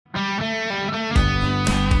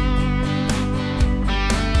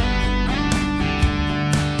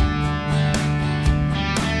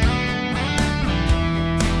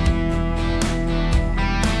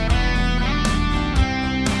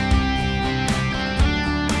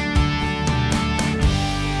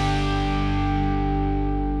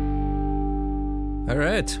All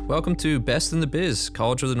right, welcome to Best in the Biz,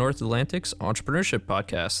 College of the North Atlantic's entrepreneurship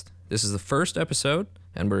podcast. This is the first episode,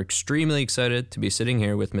 and we're extremely excited to be sitting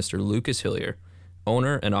here with Mr. Lucas Hillier,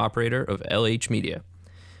 owner and operator of LH Media.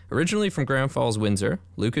 Originally from Grand Falls, Windsor,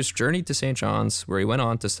 Lucas journeyed to St. John's, where he went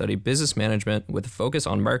on to study business management with a focus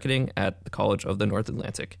on marketing at the College of the North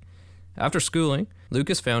Atlantic. After schooling,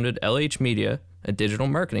 Lucas founded LH Media, a digital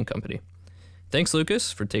marketing company. Thanks,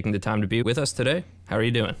 Lucas, for taking the time to be with us today. How are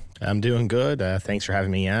you doing? I'm doing good. Thanks for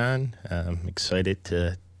having me on. I'm excited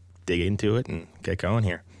to dig into it and get going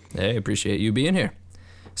here. Hey, appreciate you being here.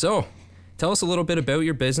 So, tell us a little bit about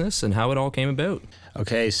your business and how it all came about.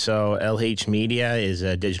 Okay, so LH Media is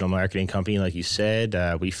a digital marketing company, like you said.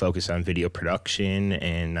 We focus on video production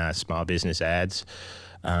and small business ads.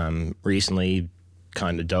 Recently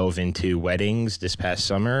kind of dove into weddings this past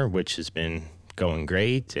summer, which has been going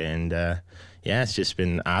great. And it's just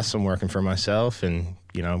been awesome working for myself and,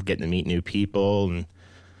 getting to meet new people and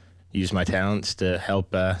use my talents to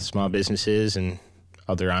help small businesses and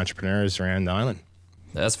other entrepreneurs around the island.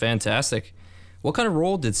 That's fantastic. What kind of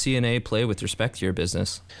role did CNA play with respect to your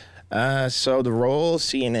business? So the role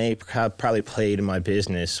CNA probably played in my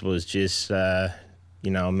business was just,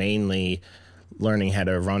 mainly learning how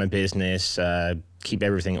to run a business, keep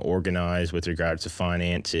everything organized with regards to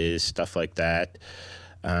finances, stuff like that.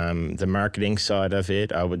 The marketing side of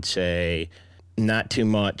it, I would say not too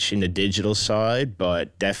much in the digital side,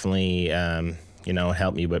 but definitely,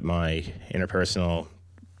 helped me with my interpersonal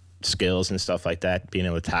skills and stuff like that, being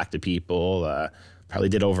able to talk to people. Probably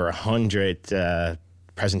did over 100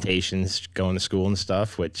 presentations going to school and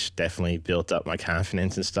stuff, which definitely built up my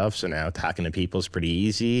confidence and stuff. So now talking to people is pretty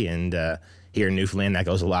easy. And here in Newfoundland, that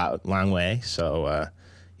goes a long way. So,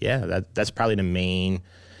 that's probably the main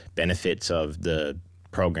benefits of the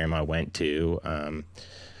program I went to.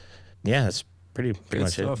 That's pretty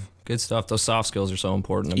much stuff. it. Good stuff. Those soft skills are so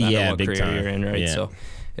important no matter what big career time. you're in, right? Yeah. So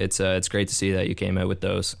it's great to see that you came out with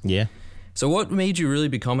those. Yeah. So what made you really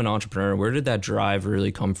become an entrepreneur? Where did that drive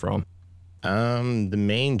really come from? The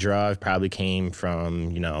main drive probably came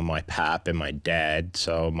from, my pop and my dad.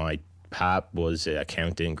 So my pop was an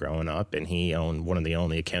accountant growing up, and he owned one of the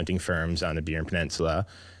only accounting firms on the Burin Peninsula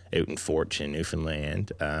out in Fortune,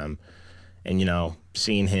 Newfoundland. And,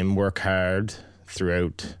 seeing him work hard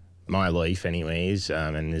throughout my life anyways,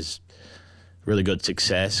 and his really good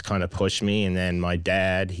success kind of pushed me. And then my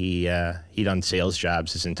dad, he done sales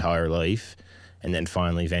jobs his entire life and then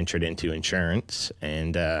finally ventured into insurance.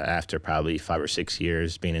 And after probably 5 or 6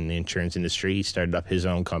 years being in the insurance industry, he started up his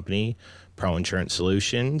own company, Pro Insurance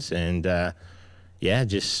Solutions. And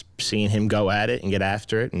just seeing him go at it and get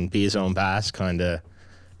after it and be his own boss kind of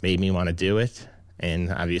made me want to do it. And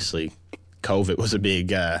obviously COVID was a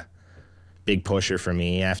big pusher for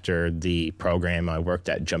me. After the program, I worked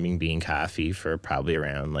at Jumping Bean Coffee for probably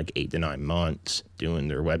around 8 to 9 months, doing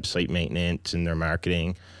their website maintenance and their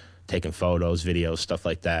marketing, taking photos, videos, stuff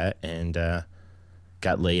like that, and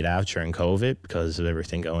got laid out during COVID because of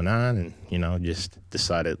everything going on, and just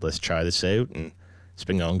decided let's try this out, and it's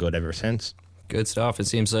been going good ever since. Good stuff. It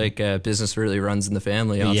seems like business really runs in the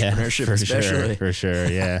family, entrepreneurship especially. For sure,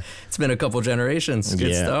 yeah. It's been a couple generations.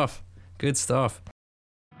 Good stuff.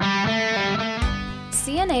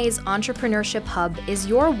 CNA's Entrepreneurship Hub is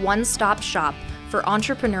your one-stop shop for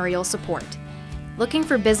entrepreneurial support. Looking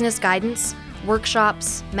for business guidance,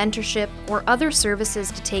 workshops, mentorship, or other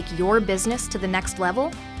services to take your business to the next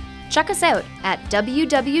level? Check us out at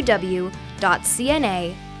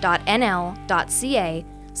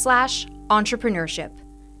www.cna.nl.ca/entrepreneurship.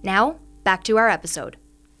 Now, back to our episode.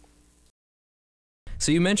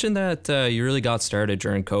 So you mentioned that you really got started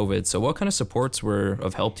during COVID. So what kind of supports were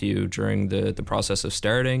of help to you during the process of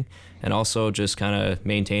starting and also just kind of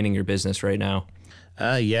maintaining your business right now?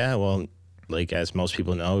 Well, as most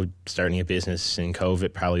people know, starting a business in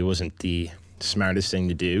COVID probably wasn't the smartest thing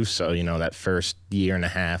to do. So, that first year and a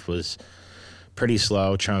half was pretty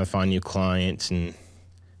slow, trying to find new clients and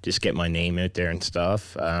just get my name out there and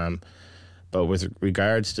stuff. But with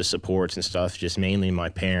regards to supports and stuff, just mainly my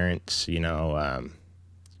parents,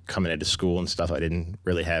 coming out of school and stuff, I didn't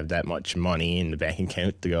really have that much money in the bank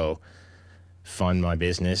account to go fund my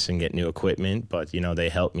business and get new equipment, but they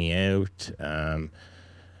helped me out.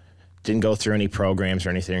 Didn't go through any programs or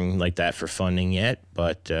anything like that for funding yet,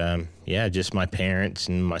 but just my parents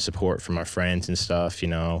and my support from my friends and stuff. A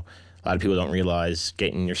lot of people don't realize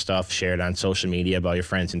getting your stuff shared on social media by your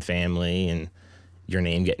friends and family and your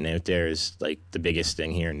name getting out there is the biggest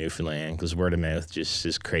thing here in Newfoundland, because word of mouth just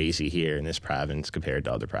is crazy here in this province compared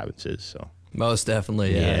to other provinces. So Most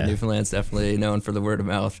definitely, yeah. Newfoundland's definitely known for the word of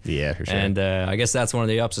mouth. Yeah, for sure. And I guess that's one of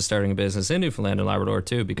the ups of starting a business in Newfoundland and Labrador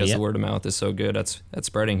too, because the word of mouth is so good. That's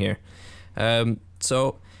spreading here.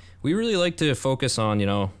 So we really like to focus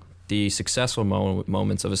on, the successful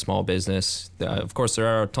moments of a small business. Of course, there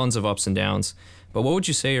are tons of ups and downs, but what would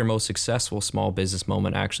you say your most successful small business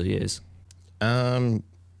moment actually is?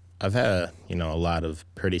 I've had a lot of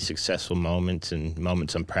pretty successful moments and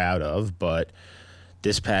moments I'm proud of, but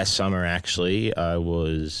this past summer, actually, I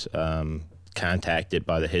was contacted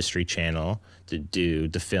by the History Channel to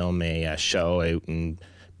film a show out in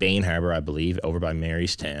Bain Harbor, I believe, over by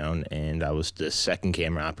Marystown, and I was the second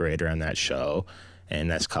camera operator on that show, and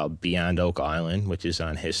that's called Beyond Oak Island, which is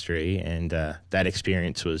on History, and that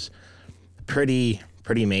experience was pretty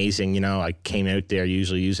amazing. I came out there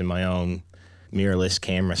usually using my own mirrorless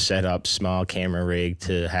camera setup, small camera rig,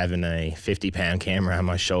 to having a 50-pound camera on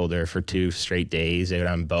my shoulder for 2 straight days out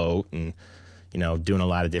on boat and, doing a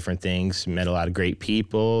lot of different things. Met a lot of great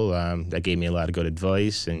people that gave me a lot of good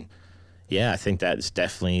advice. And, yeah, I think that's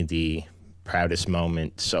definitely the proudest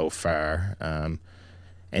moment so far.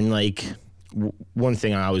 One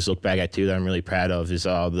thing I always look back at, too, that I'm really proud of is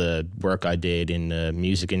all the work I did in the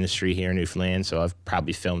music industry here in Newfoundland. So I've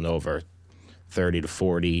probably filmed over 30 to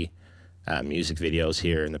 40 music videos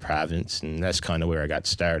here in the province, and that's kind of where I got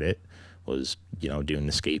started, was doing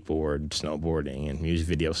the skateboard, snowboarding, and music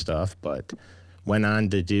video stuff. But went on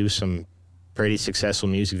to do some pretty successful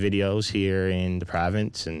music videos here in the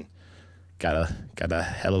province, and got a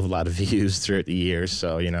hell of a lot of views throughout the years.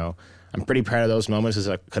 So I'm pretty proud of those moments, as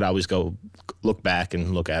I could always go look back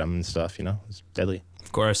and look at them and stuff. It's deadly.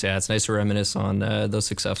 Of course, yeah, it's nice to reminisce on those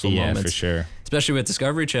successful moments. Yeah, for sure. Especially with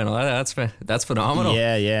Discovery Channel, that's phenomenal.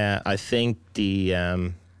 Yeah. I think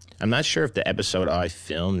I'm not sure if the episode I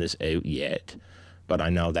filmed is out yet, but I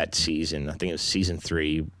know that season, I think it was season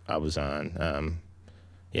 3 I was on.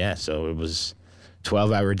 So it was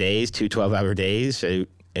 12-hour days, 2 12-hour days out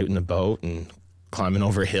in the boat and climbing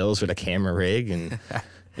over hills with a camera rig, and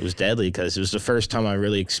it was deadly because it was the first time I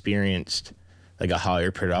really experienced like a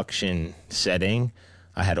higher production setting.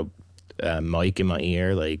 I had a mic in my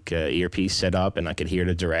ear, earpiece set up, and I could hear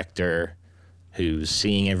the director who's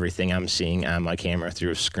seeing everything I'm seeing on my camera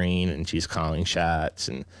through a screen, and she's calling shots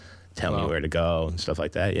and telling me where to go and stuff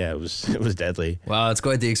like that. Yeah, it was deadly. Wow, it's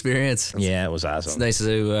quite the experience. Yeah, it was awesome. It's nice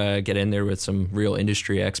to get in there with some real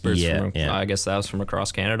industry experts. Yeah. I guess that was from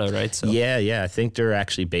across Canada, right? So. Yeah. I think they're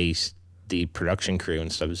actually based, the production crew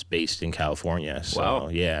and stuff is based in California. So, wow.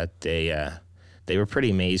 Yeah, they were pretty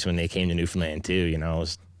amazed when they came to Newfoundland too. It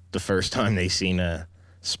was the first time they seen a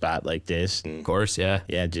spot like this. And of course, yeah.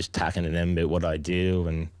 Yeah, just talking to them about what I do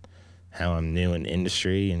and how I'm new in the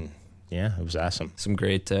industry, and yeah, it was awesome. Some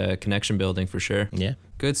great connection building for sure. Yeah.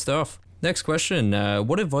 Good stuff. Next question.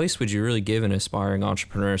 What advice would you really give an aspiring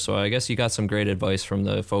entrepreneur? So I guess you got some great advice from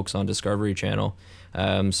the folks on Discovery Channel.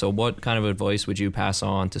 So what kind of advice would you pass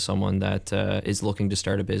on to someone that is looking to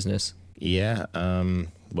start a business? Yeah.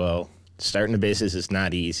 Well, starting a business is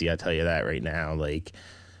not easy. I'll tell you that right now. Like,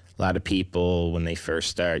 a lot of people, when they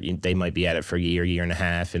first start, they might be at it for a year and a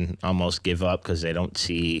half and almost give up because they don't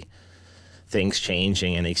see things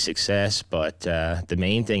changing, any success. But the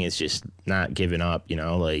main thing is just not giving up.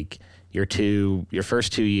 Your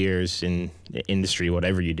first 2 years in the industry,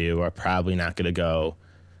 whatever you do, are probably not going to go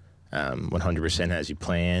 100% as you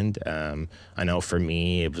planned. I know for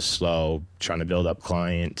me, it was slow trying to build up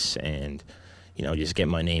clients and just get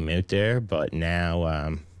my name out there. But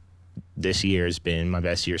now this year has been my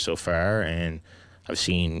best year so far, and I've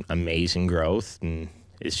seen amazing growth, and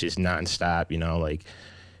it's just nonstop.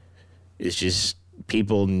 It's just,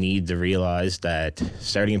 people need to realize that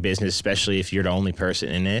starting a business, especially if you're the only person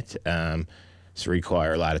in it, it's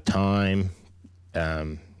require a lot of time,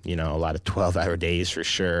 a lot of 12-hour days for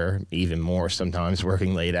sure, even more sometimes,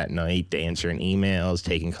 working late at night, answering emails,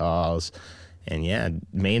 taking calls. And yeah,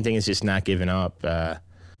 the main thing is just not giving up.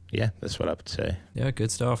 That's what I would say. Yeah,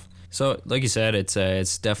 good stuff. So like you said, it's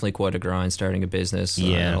definitely quite a grind starting a business.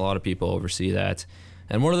 Yeah. And a lot of people oversee that.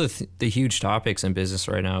 And one of the huge topics in business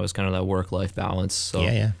right now is kind of that work-life balance.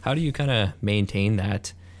 So how do you kind of maintain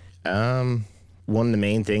that? One of the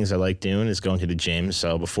main things I like doing is going to the gym.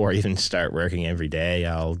 So before I even start working every day,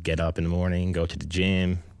 I'll get up in the morning, go to the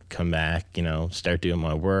gym, come back, start doing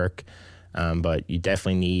my work. But you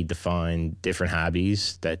definitely need to find different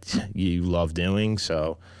hobbies that you love doing.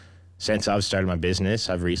 So since I've started my business,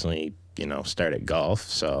 I've recently started golf.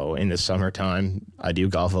 So in the summertime, I do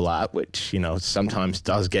golf a lot, which, sometimes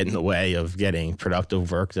does get in the way of getting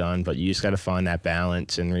productive work done. But you just got to find that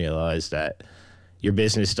balance and realize that your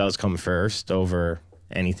business does come first over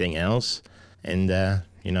anything else. And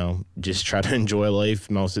just try to enjoy life.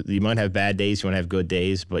 You might have bad days, you might have good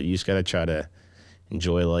days, but you just got to try to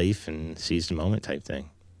enjoy life and seize the moment type thing.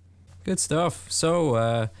 Good stuff.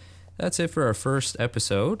 So that's it for our first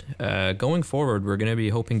episode. Going forward, we're going to be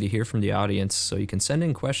hoping to hear from the audience, so you can send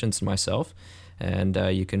in questions to myself, and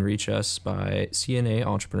you can reach us by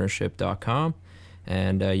cnaentrepreneurship.com,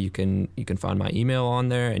 and you can find my email on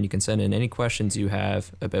there, and you can send in any questions you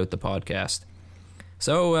have about the podcast.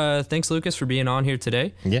 So thanks, Lucas, for being on here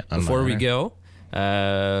today. Yeah. Before we go,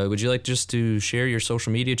 would you like just to share your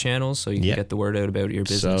social media channels so you can get the word out about your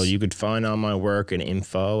business? So you could find all my work and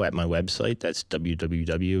info at my website. That's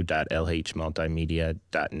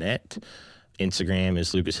www.lhmultimedia.net. Instagram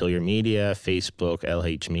is Lucas Hillier Media, Facebook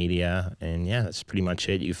LH Media, and yeah, that's pretty much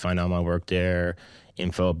it. You can find all my work there,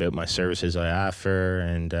 info about my services I offer,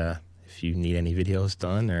 and if you need any videos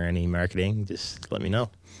done or any marketing, just let me know.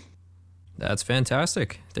 That's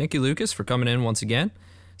fantastic. Thank you, Lucas, for coming in once again.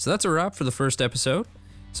 So that's a wrap for the first episode.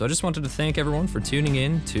 So I just wanted to thank everyone for tuning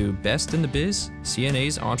in to Best in the Biz,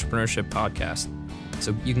 CNA's entrepreneurship podcast.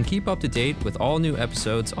 So you can keep up to date with all new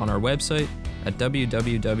episodes on our website at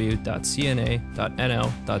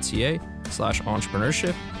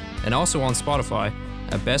www.cna.nl.ca/entrepreneurship, and also on Spotify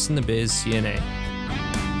at Best in the Biz CNA.